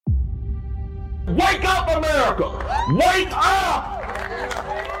Wake up, America! Wake up!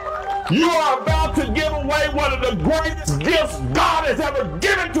 You are about to give away one of the greatest gifts God has ever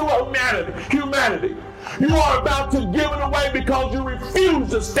given to humanity. You are about to give it away because you refuse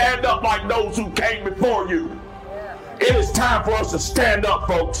to stand up like those who came before you. It is time for us to stand up,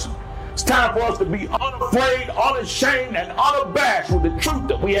 folks. It's time for us to be unafraid, unashamed, and unabashed with the truth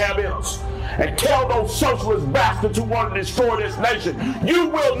that we have in us. And tell those socialist bastards who want to destroy this nation, you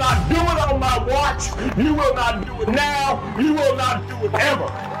will not do it on my watch. You will not do it now. You will not do it ever.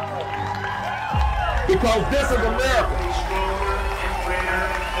 Because this is America.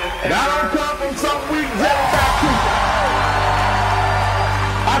 And I don't come from some weak Democrat people.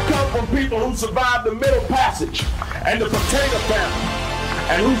 I come from people who survived the Middle Passage and the Potato Famine,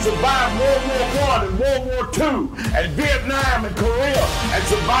 and who survived World War I and World War II and Vietnam and Korea, and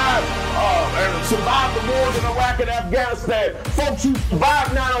survived the wars in Iraq and Afghanistan. Folks who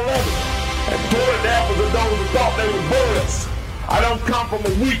survived 9/11 and tore the apples of those who thought they were bullies. I don't come from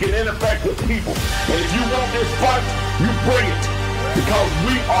a weak and ineffective people. And if you want this fight, you bring it. Because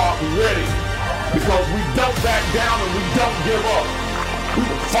we are ready. Because we don't back down and we don't give up. We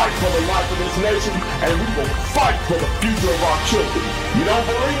will fight for the life of this nation, and we will fight for the future of our children. You don't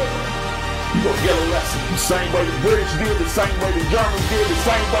believe it? You're going to get a lesson. The same way the British did, the same way the Germans did, the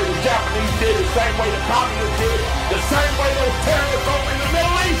same way the Japanese did, the same way the communists did, the same way those terrorists over in the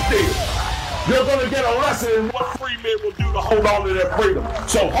Middle East did. You're going to get a lesson in what free men will do to hold on to their freedom.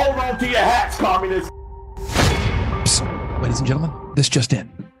 So hold on to your hats, communists. Ladies and gentlemen, this just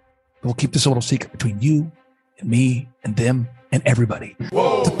in. We'll keep this a little secret between you and me and them and everybody.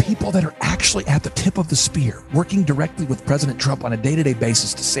 Whoa. The people that are actually at the tip of the spear, working directly with President Trump on a day-to-day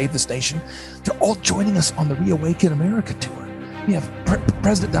basis to save this nation, they're all joining us on the Reawaken America tour. We have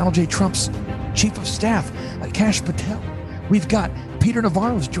President Donald J. Trump's Chief of Staff, Kash Patel. We've got Peter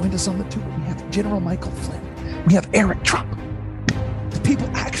Navarro's joined us on the tour. We have General Michael Flynn. We have Eric Trump. The people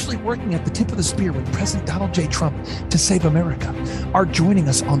actually working at the tip of the spear with President Donald J. Trump to save America are joining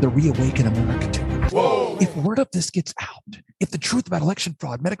us on the Reawaken America tour. Whoa. If word of this gets out, if the truth about election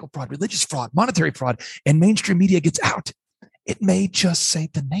fraud, medical fraud, religious fraud, monetary fraud, and mainstream media gets out, it may just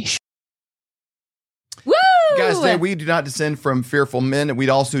save the nation. Woo! Guys, today we do not descend from fearful men, and we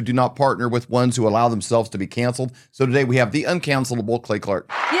also do not partner with ones who allow themselves to be canceled. So today we have the uncancelable Clay Clark.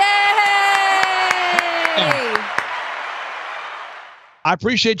 Yay! I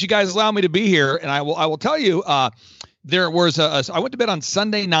appreciate you guys allowing me to be here, and I will tell you, there was I went to bed on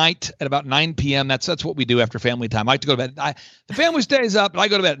Sunday night at about 9 p.m. That's what we do after family time. I like to go to bed. The family stays up, but I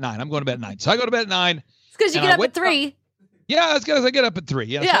go to bed at 9. I'm going to bed at 9. So I go to bed at 9. It's because you get up at 3. Yeah, it's because I get up at 3.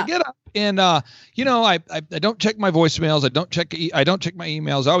 Yeah. So I get up and I don't check my voicemails. I don't check my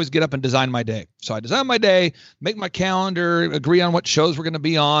emails. I always get up and design my day. So I design my day, make my calendar, agree on what shows we're going to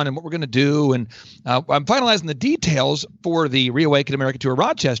be on and what we're going to do. And I'm finalizing the details for the Reawaken America Tour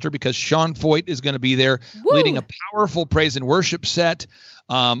Rochester because Sean Foyt is going to be there leading a powerful praise and worship set.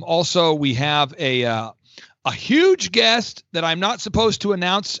 Also, we have a huge guest that I'm not supposed to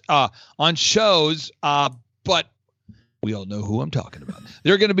announce on shows, but we all know who I'm talking about.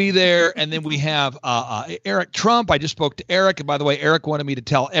 They're going to be there. And then we have Eric Trump. I just spoke to Eric. And by the way, Eric wanted me to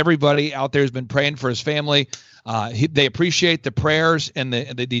tell everybody out there who's been praying for his family. They appreciate the prayers, and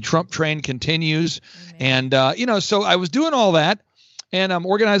the Trump train continues. Amen. And, so I was doing all that, and I'm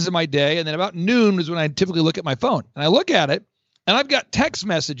organizing my day. And then about noon is when I typically look at my phone. And I look at it, and I've got text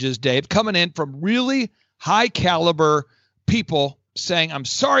messages, Dave, coming in from really high caliber people saying, I'm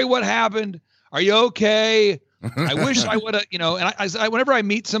sorry what happened. Are you okay? I wish I would have, and I whenever I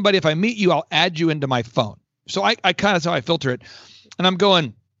meet somebody, if I meet you, I'll add you into my phone. So I kind of, that's how I filter it. And I'm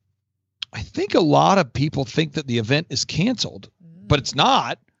going, I think a lot of people think that the event is canceled, but it's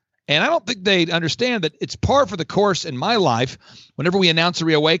not. And I don't think they understand that it's par for the course in my life. Whenever we announce a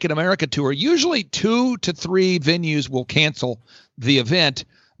Reawaken America tour, usually 2 to 3 venues will cancel the event,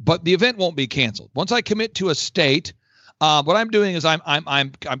 but the event won't be canceled. Once I commit to a state, what I'm doing is I'm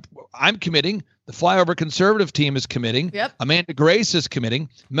committing. The Flyover Conservative team is committing. Yep. Amanda Grace is committing.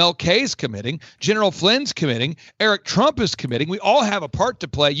 Mel Kay's committing. General Flynn's committing. Eric Trump is committing. We all have a part to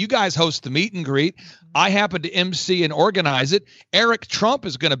play. You guys host the meet and greet. I happen to MC and organize it. Eric Trump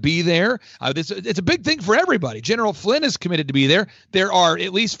is going to be there. It's a big thing for everybody. General Flynn is committed to be there. There are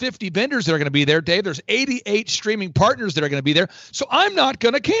at least 50 vendors that are going to be there, Dave. There's 88 streaming partners that are going to be there. So I'm not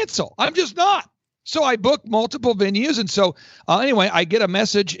going to cancel. I'm just not. So I booked multiple venues. And so anyway, I get a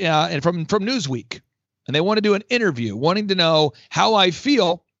message from Newsweek, and they want to do an interview, wanting to know how I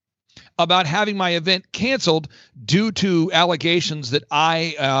feel about having my event canceled due to allegations that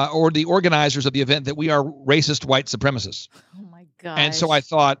I or the organizers of the event that we are racist white supremacists. Oh, my God. And so I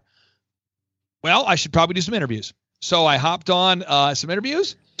thought, well, I should probably do some interviews. So I hopped on some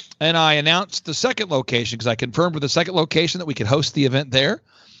interviews, and I announced the second location because I confirmed with the second location that we could host the event there.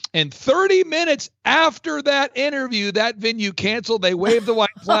 And 30 minutes after that interview, that venue canceled. They waved the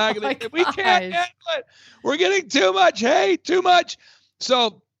white flag. And they said, we can't handle it. We're getting too much hate, too much.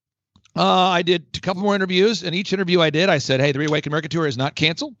 So I did a couple more interviews. And each interview I did, I said, hey, the Reawaken America Tour is not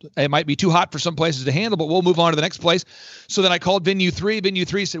canceled. It might be too hot for some places to handle, but we'll move on to the next place. So then I called Venue 3. Venue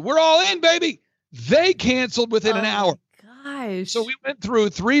 3 said, we're all in, baby. They canceled within an hour. Gosh. So we went through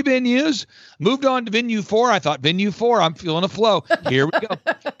 3 venues, moved on to Venue 4. I thought, Venue 4, I'm feeling a flow. Here we go.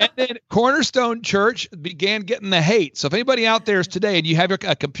 And then Cornerstone Church began getting the hate. So if anybody out there is today and you have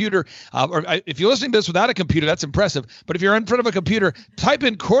a computer, or if you're listening to this without a computer, that's impressive. But if you're in front of a computer, type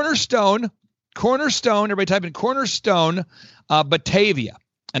in Cornerstone, everybody type in Cornerstone, Batavia.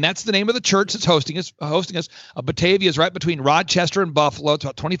 And that's the name of the church that's hosting us. Batavia is right between Rochester and Buffalo. It's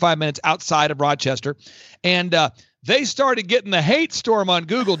about 25 minutes outside of Rochester. And they started getting the hate storm on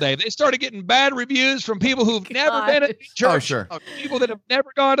Google, Dave. They started getting bad reviews from people who've never been at church. Oh, sure. People that have never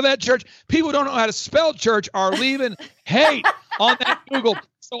gone to that church. People who don't know how to spell church are leaving hate on that Google.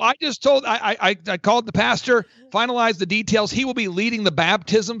 So I just told, I called the pastor, finalized the details. He will be leading the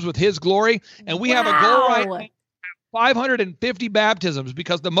baptisms with his glory. And we have a goal right now, 550 baptisms,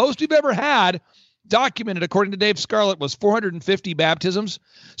 because the most we've ever had documented, according to Dave Scarlett, was 450 baptisms.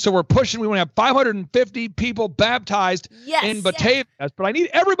 So we're pushing. We want to have 550 people baptized in Batavia. Yes. But I need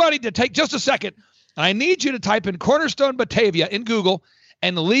everybody to take just a second. I need you to type in Cornerstone Batavia in Google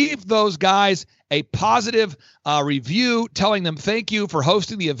and leave those guys a positive review telling them thank you for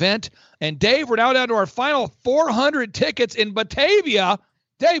hosting the event. And Dave, we're now down to our final 400 tickets in Batavia.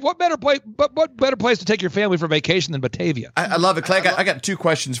 Dave, what better place to take your family for vacation than Batavia? I love it, Clay. I got 2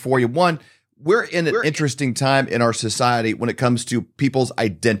 questions for you. One, we're in an interesting time in our society when it comes to people's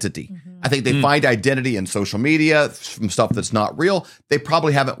identity. Mm-hmm. I think they find identity in social media from stuff that's not real. They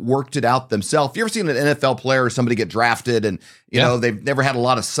probably haven't worked it out themselves. You ever seen an NFL player or somebody get drafted and, you know, they've never had a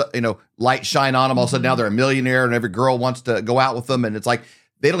lot of, light shine on them. All of a sudden now they're a millionaire and every girl wants to go out with them. And it's like,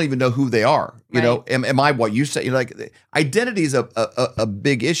 they don't even know who they are. You know, am I what you say? Like, identity is a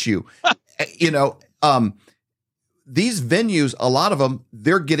big issue. These venues, a lot of them,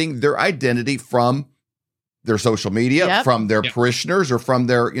 they're getting their identity from their social media, from their parishioners, or from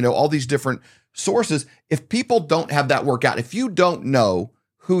their, all these different sources. If people don't have that work out, if you don't know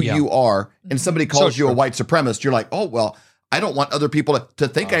who you are and somebody calls you a white supremacist, you're like, oh, well, I don't want other people to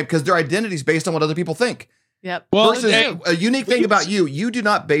think because their identity is based on what other people think. Yep. Well, versus a unique thing about you do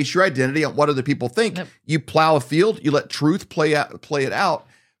not base your identity on what other people think. Yep. You plow a field, you let truth play it out.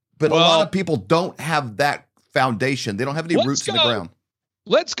 But a lot of people don't have that foundation. They don't have any roots in the ground.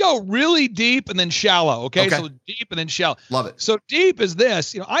 Let's go really deep and then shallow. Okay. So deep and then shallow. Love it. So deep is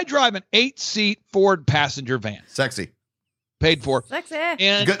this. I drive an 8-seat Ford passenger van. Sexy. Paid for. Sexy.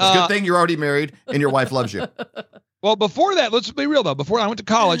 And good thing you're already married and your wife loves you. Well, before that, let's be real though. Before I went to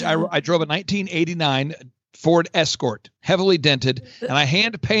college, I drove a 1989 Ford Escort, heavily dented, and I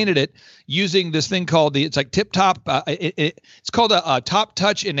hand painted it using this thing called it's like Tip Top. It's called a Top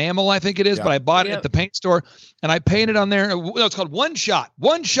Touch enamel, I think it is, but I bought it at the paint store, and I painted on there. No, it's called One Shot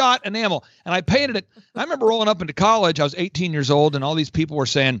enamel, and I painted it. I remember rolling up into college. I was 18 years old, and all these people were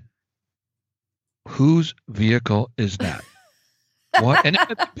saying, "Whose vehicle is that?" What? And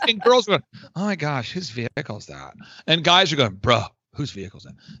girls were going, "Oh my gosh, whose vehicle is that?" And guys are going, "Bro, whose vehicle is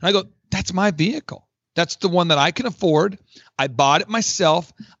that?" And I go, "That's my vehicle. That's the one that I can afford. I bought it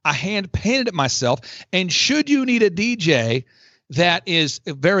myself. I hand painted it myself. And should you need a DJ that is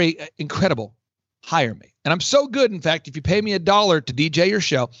very incredible, hire me. And I'm so good. In fact, if you pay me $1 to DJ your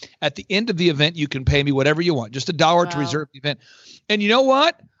show, at the end of the event, you can pay me whatever you want, just $1 to reserve the event. And you know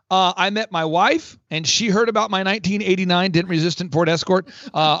what? I met my wife, and she heard about my 1989 dent-resistant Ford Escort.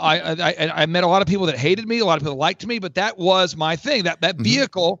 I met a lot of people that hated me, a lot of people that liked me, but that was my thing. That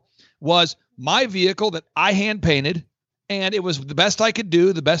vehicle was my vehicle that I hand painted, and it was the best I could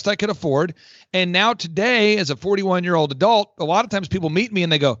do, the best I could afford. And now today, as a 41-year-old adult, a lot of times people meet me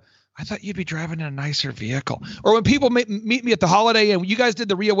and they go, "I thought you'd be driving in a nicer vehicle." Or when people meet me at the Holiday Inn, you guys did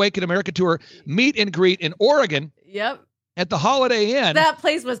the Reawaken America Tour meet and greet in Oregon. Yep. At the Holiday Inn. That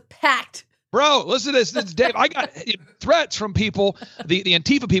place was packed. Bro, listen to this. This is Dave. I got threats from people. The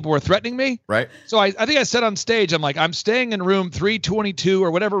Antifa people were threatening me. Right. So I think I said on stage, I'm like, I'm staying in room 322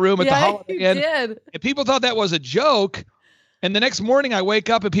 or whatever room at the Holiday Inn. Did. And people thought that was a joke. And the next morning I wake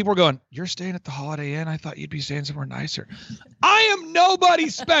up and people are going, "You're staying at the Holiday Inn? I thought you'd be staying somewhere nicer." I am nobody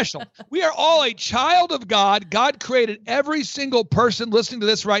special. We are all a child of God. God created every single person listening to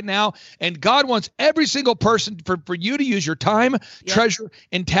this right now. And God wants every single person for you to use your time, treasure,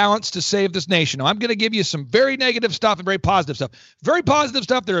 and talents to save this nation. Now, I'm going to give you some very negative stuff and very positive stuff. Very positive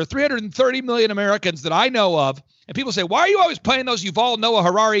stuff. There are 330 million Americans that I know of. And people say, why are you always playing those Yuval Noah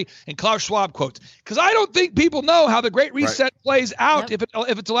Harari and Klaus Schwab quotes? Because I don't think people know how the Great Reset plays out if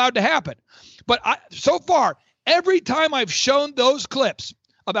it's allowed to happen. But so far, every time I've shown those clips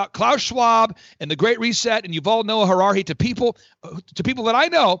about Klaus Schwab and the Great Reset and Yuval Noah Harari to people that I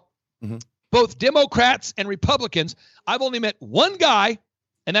know, both Democrats and Republicans, I've only met one guy,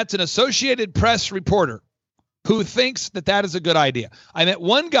 and that's an Associated Press reporter who thinks that is a good idea. I met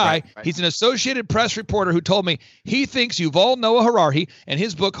one guy, he's an Associated Press reporter who told me he thinks Yuval Noah Harari and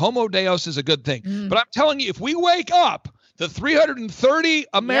his book Homo Deus is a good thing. But I'm telling you, if we wake up the 330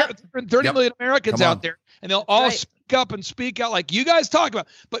 million Americans out there, and they'll all speak up and speak out like you guys talk about.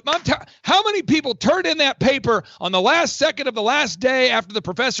 But how many people turned in that paper on the last second of the last day after the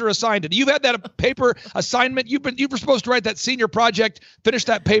professor assigned it? You've had that paper assignment. You were supposed to write that senior project, finish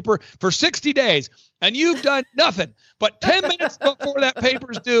that paper for 60 days. And you've done nothing. But 10 minutes before that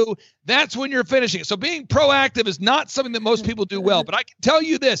paper's due, that's when you're finishing it. So being proactive is not something that most people do well. But I can tell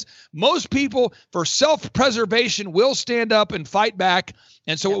you this, most people for self-preservation will stand up and fight back.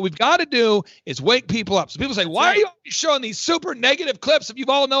 And so what we've got to do is wake people up. So people say, why are you always showing these super negative clips of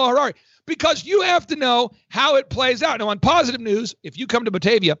Yuval Noah Harari? Because you have to know how it plays out. Now, on positive news, if you come to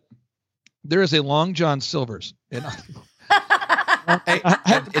Batavia, there is a Long John Silver's.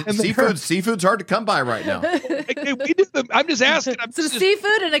 Seafood's hard to come by right now. We do them. I'm just asking.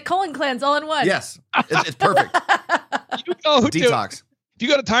 Seafood and a colon cleanse all in one. Yes, it's perfect. You know, detox. If you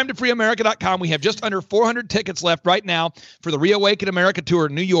go to timetofreeamerica.com, we have just under 400 tickets left right now for the Reawaken America Tour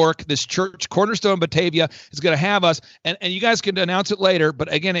in New York. This church, Cornerstone Batavia, is going to have us, and you guys can announce it later.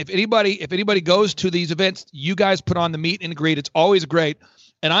 But again, if anybody goes to these events, you guys put on the meet and greet. It's always great.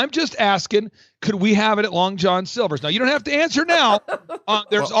 And I'm just asking, could we have it at Long John Silver's? Now, you don't have to answer now.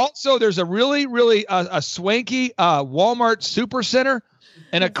 There's a really, really a swanky Walmart Supercenter,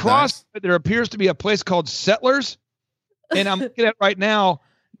 and across there appears to be a place called Settlers. And I'm looking at right now.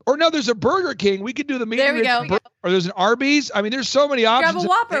 Or no, there's a Burger King. We could do the meet. There we go. Or there's an Arby's. I mean, there's so many options. Grab a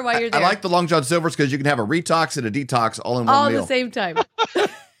Whopper while you're there. I like the Long John Silver's because you can have a retox and a detox all in one meal. All at the same time.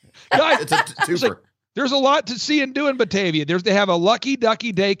 Guys, it's a twofer. There's a lot to see and do in Batavia. They have a Lucky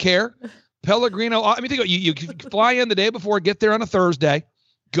Ducky daycare, Pellegrino. I mean, think about you fly in the day before, get there on a Thursday,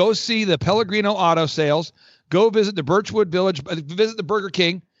 go see the Pellegrino auto sales, go visit the Birchwood Village, visit the Burger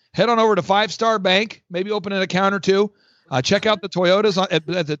King, head on over to Five Star Bank, maybe open an account or two, check out the Toyotas at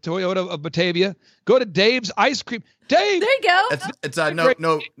the Toyota of Batavia, go to Dave's Ice Cream. Dave, there you go. It's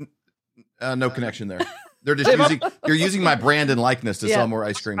no connection there. They're just you're using my brand and likeness to sell more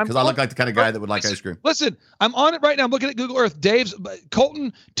ice cream because I look like the kind of guy that would like ice cream. Listen, I'm on it right now. I'm looking at Google Earth. Dave's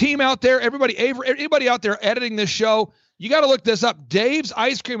Colton team out there, everybody, Avery, anybody out there editing this show, you got to look this up. Dave's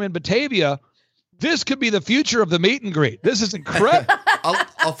Ice Cream in Batavia. This could be the future of the meet and greet. This is incredible.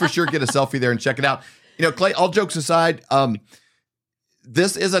 I'll for sure get a selfie there and check it out. You know, Clay, all jokes aside,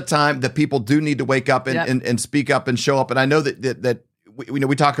 this is a time that people do need to wake up and speak up and show up. And I know that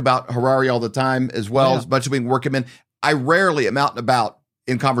we talk about Harari all the time as well, as much as we can work him in. I rarely am out and about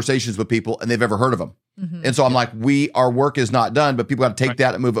in conversations with people and they've ever heard of him. Mm-hmm. And so I'm like, our work is not done, but people got to take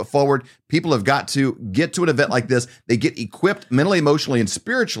that and move it forward. People have got to get to an event like this. They get equipped mentally, emotionally, and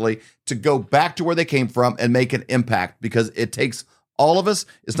spiritually to go back to where they came from and make an impact because it takes all of us.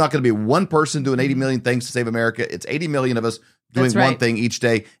 It's not going to be one person doing 80 million things to save America. It's 80 million of us doing one thing each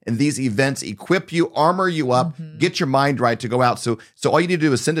day. And these events equip you, armor you up, get your mind right to go out. So all you need to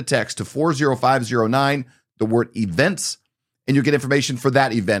do is send a text to 40509, the word events, and you get information for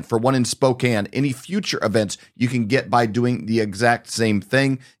that event, for one in Spokane. Any future events you can get by doing the exact same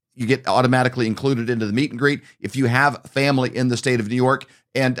thing. You get automatically included into the meet and greet. If you have family in the state of New York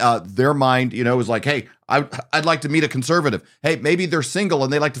and their mind, is like, hey, I'd like to meet a conservative. Hey, maybe they're single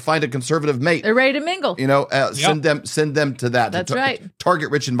and they like to find a conservative mate. They're ready to mingle. Send them to that. That's right.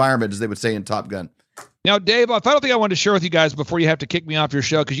 Target-rich environment, as they would say in Top Gun. Now, Dave, a final thing I wanted to share with you guys before you have to kick me off your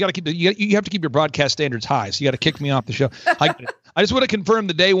show, because you have to keep your broadcast standards high, so you got to kick me off the show. I just want to confirm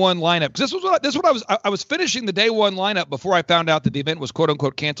the day one lineup, because this is what I was finishing the day one lineup before I found out that the event was quote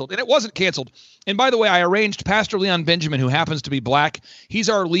unquote canceled, and it wasn't canceled. And by the way, I arranged Pastor Leon Benjamin, who happens to be black. He's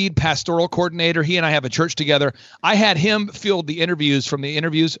our lead pastoral coordinator. He and I have a church together. I had him field the interviews from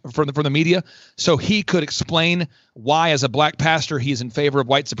the media, so he could explain why, as a black pastor, he's in favor of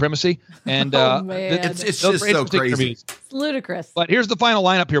white supremacy. And it's just so crazy. It's ludicrous. But here's the final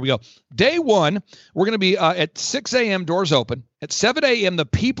lineup. Here we go. Day one, we're going to be at 6 a.m., doors open. At 7 a.m., the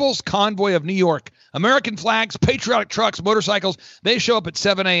People's Convoy of New York. American flags, patriotic trucks, motorcycles. They show up at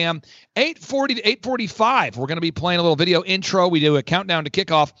 7 a.m. 8:40 to 8:45, we're going to be playing a little video intro. We do a countdown to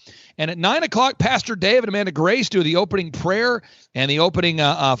kickoff. And at 9 o'clock, Pastor Dave and Amanda Grace do the opening prayer and the opening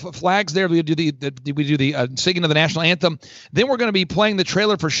flags there. We do the singing of the national anthem. Then we're going to be playing the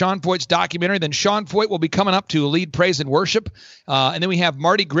trailer for Sean Foyt's documentary. Then Sean Foyt will be coming up to lead praise and worship. And then we have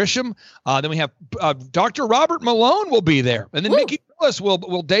Marty Grisham. Then we have Dr. Robert Malone will be there. And then Mickey Willis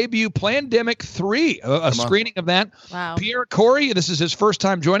will debut Plandemic 3, a screening of that. Wow. Pierre Corey, this is his first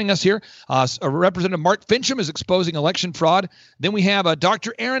time joining us here. Representative Mark Fincham is exposing election fraud. Then we have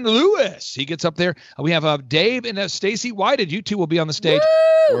Dr. Aaron Lewis. He gets up there. We have Dave and Stacy Whited. You two will be on the stage.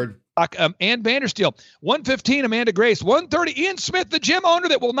 Ann Vandersteel. 1:15, Amanda Grace. 1:30, Ian Smith, the gym owner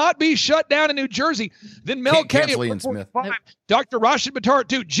that will not be shut down in New Jersey. Then Mel Kenny. Ian Smith. Dr. Rashid Battar at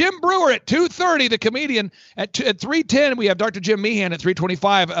 2. Jim Brewer at 2:30, the comedian. At 3:10, we have Dr. Jim Meehan. At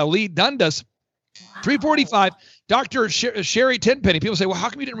 3:25, Lee Dundas. 3:45, Dr. Sherry Tenpenny. People say, well, how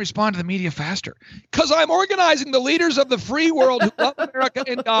come you didn't respond to the media faster? Because I'm organizing the leaders of the free world who love America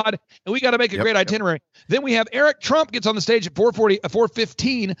and God, and we got to make a great itinerary. Then we have Eric Trump gets on the stage at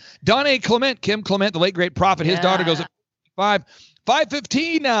 4:15. Donna Clement, Kim Clement, the late great prophet. His daughter goes at 5.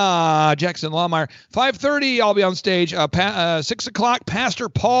 5:15, Jackson Lawmeyer. 5:30, I'll be on stage. 6 o'clock, Pastor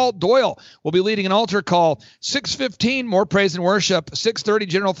Paul Doyle will be leading an altar call. 6:15, more praise and worship. 6:30,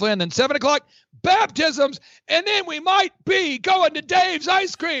 General Flynn. Then 7 o'clock, baptisms. And then we might be going to Dave's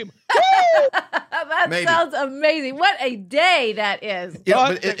Ice Cream. That sounds amazing. What a day that is. Yeah,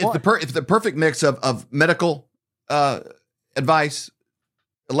 but it's the perfect mix of medical advice,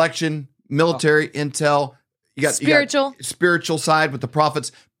 election, military intel. You got spiritual side with the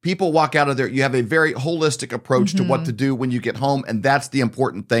prophets. People walk out of there. You have a very holistic approach to what to do when you get home. And that's the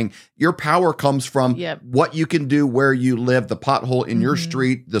important thing. Your power comes from what you can do where you live, the pothole in your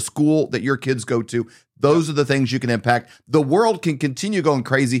street, the school that your kids go to. Those are the things you can impact. The world can continue going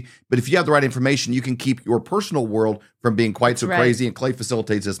crazy, but if you have the right information, you can keep your personal world from being quite so crazy. And Clay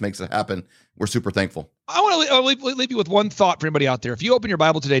facilitates this, makes it happen. We're super thankful. I want to leave you with one thought for anybody out there. If you open your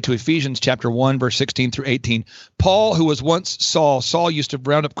Bible today to Ephesians chapter 1, verse 16 through 18, Paul, who was once Saul used to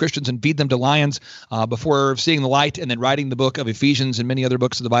round up Christians and feed them to lions before seeing the light and then writing the book of Ephesians and many other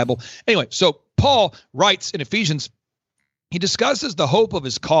books of the Bible. Anyway, so Paul writes in Ephesians, he discusses the hope of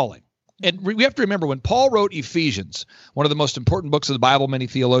his calling. And we have to remember, when Paul wrote Ephesians, one of the most important books of the Bible, many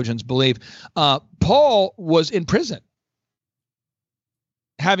theologians believe, Paul was in prison,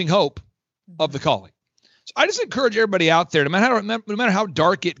 having hope of the calling. So I just encourage everybody out there, no matter how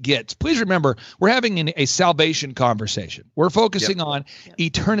dark it gets, please remember, we're having a salvation conversation. We're focusing on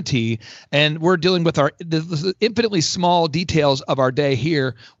eternity, and we're dealing with the infinitely small details of our day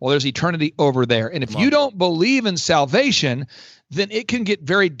here, while there's eternity over there. And if you don't believe in salvation, then it can get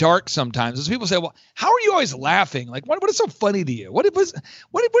very dark sometimes. As people say, well, how are you always laughing? Like, what is so funny to you? Where does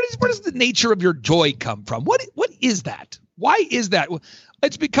the nature of your joy come from? What is that? Why is that?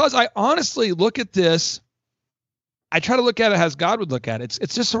 It's because I honestly look at this. I try to look at it as God would look at it.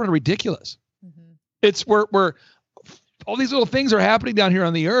 It's just sort of ridiculous. It's where all these little things are happening down here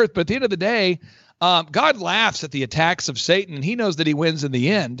on the earth, but at the end of the day, God laughs at the attacks of Satan, and he knows that he wins in the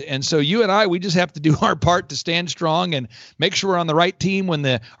end. And so you and I, we just have to do our part to stand strong and make sure we're on the right team when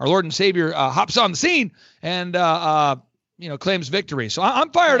our Lord and Savior hops on the scene and claims victory. So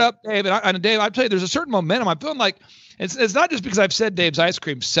I'm fired up, Dave. And Dave, I tell you, there's a certain momentum. I'm feeling like it's not just because I've said Dave's Ice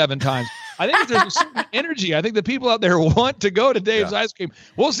Cream 7 times. I think there's a certain energy. I think the people out there want to go to Dave's Ice Cream.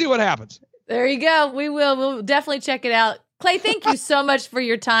 We'll see what happens. There you go. We will. We'll definitely check it out. Clay, thank you so much for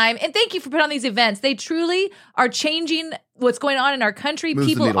your time. And thank you for putting on these events. They truly are changing what's going on in our country.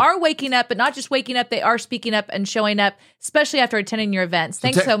 People are waking up, but not just waking up. They are speaking up and showing up, especially after attending your events.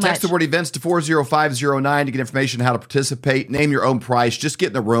 Thanks so much. Text the word events to 40509 to get information on how to participate. Name your own price. Just get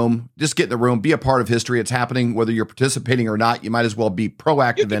in the room. Be a part of history. It's happening whether you're participating or not. You might as well be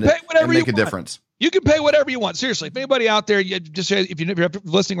proactive in it and make a difference. You can pay whatever you want. Seriously, if anybody out there, if you're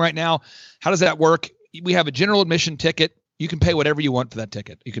listening right now, how does that work? We have a general admission ticket. You can pay whatever you want for that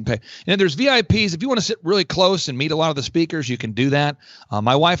ticket. You can pay. And then there's VIPs. If you want to sit really close and meet a lot of the speakers, you can do that.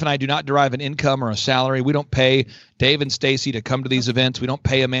 My wife and I do not derive an income or a salary. We don't pay Dave and Stacy to come to these events. We don't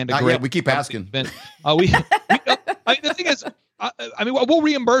pay Amanda Gray. We keep asking. The thing is, I mean, we'll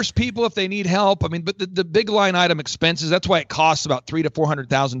reimburse people if they need help. I mean, but the big line item expenses, that's why it costs about $300,000 to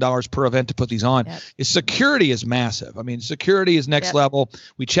 $400,000 per event to put these on. Yep. Security is massive. I mean, security is next level.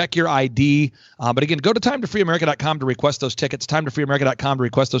 We check your ID. But again, go to timetofreeamerica.com to request those tickets. Timetofreeamerica.com to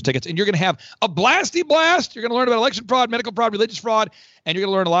request those tickets. And you're going to have a blasty blast. You're going to learn about election fraud, medical fraud, religious fraud, and you're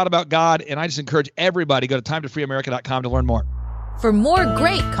going to learn a lot about God. And I just encourage everybody, go to timetofreeamerica.com to learn more. For more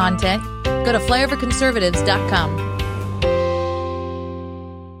great content, go to flyoverconservatives.com.